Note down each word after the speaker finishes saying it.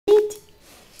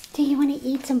Do you want to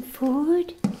eat some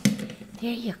food?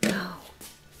 There you go.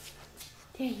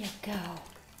 There you go.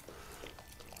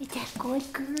 Is that good,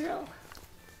 girl?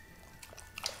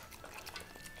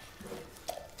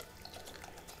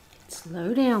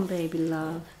 Slow down, baby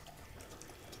love.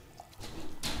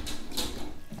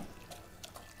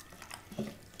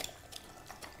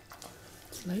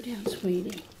 Slow down,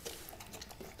 sweetie.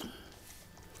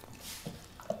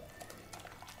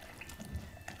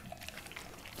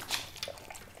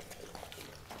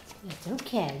 It's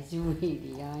okay,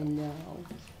 sweetie, I know.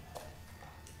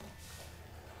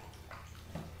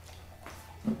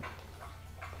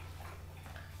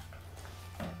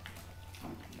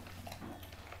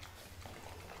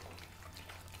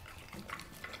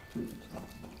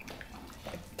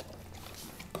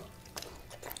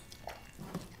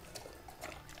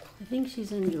 I think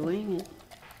she's enjoying it.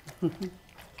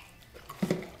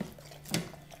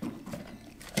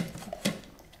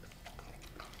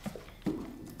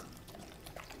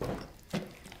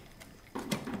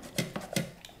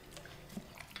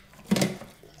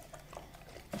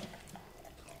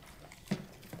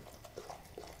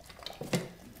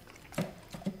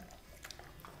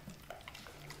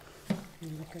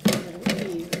 Look at her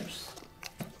little ears.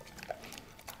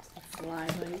 The fly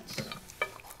bites.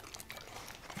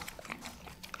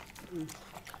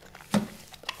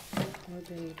 Poor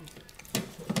baby.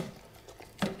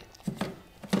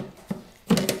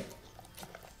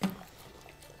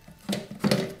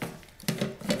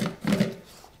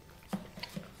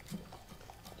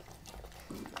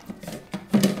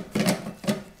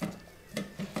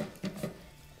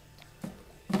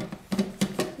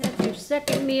 That's your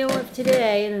second meal of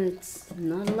today, and it's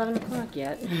not 11 o'clock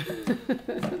yet.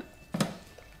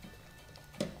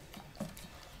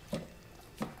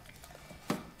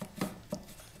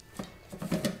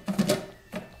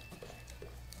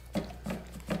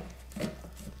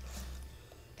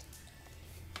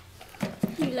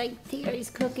 Do you like Terry's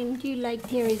cooking? Do you like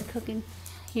Terry's cooking?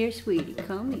 Here, sweetie,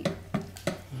 come here.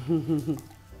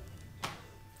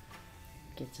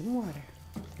 Get some water.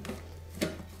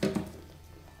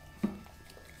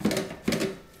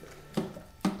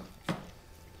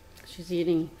 She's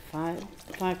eating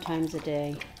five times a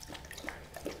day.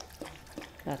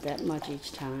 About that much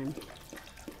each time.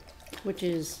 Which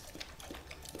is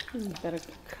about a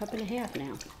cup and a half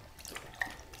now.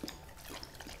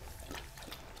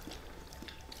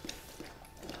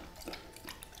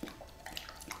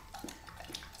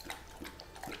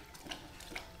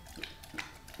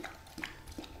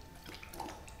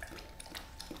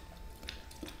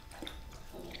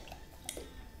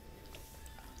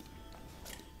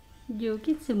 You'll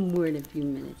get some more in a few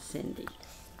minutes, Cindy.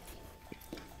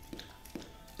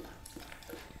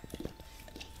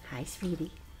 Hi,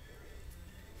 sweetie.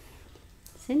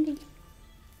 Cindy.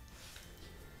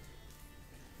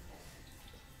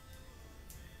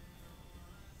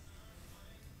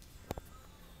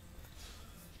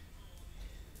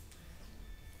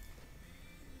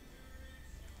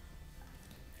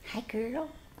 Hi,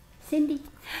 girl. Cindy,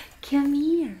 come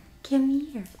here. Come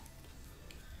here.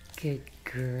 Good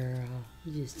girl.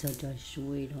 You're such a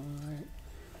sweetheart.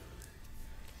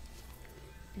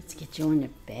 Let's get you on the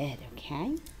bed,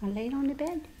 okay? I'll lay it on the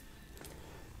bed.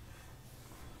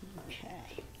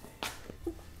 Okay.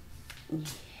 Yeah.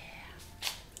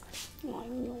 I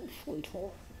know,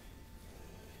 sweetheart.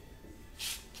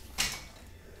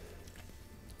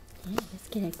 Yeah, let's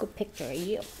get a good picture of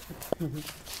you.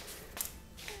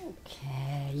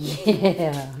 Okay,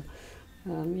 yeah.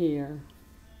 I'm here.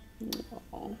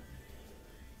 Oh.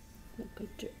 Look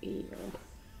at your ear.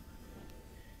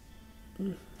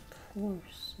 Poor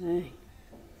thing.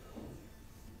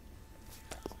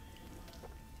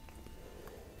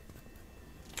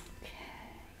 Okay.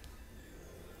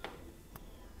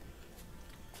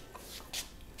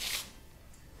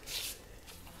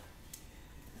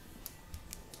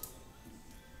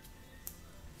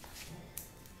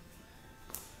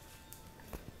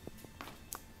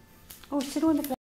 Oh, sit on the bed.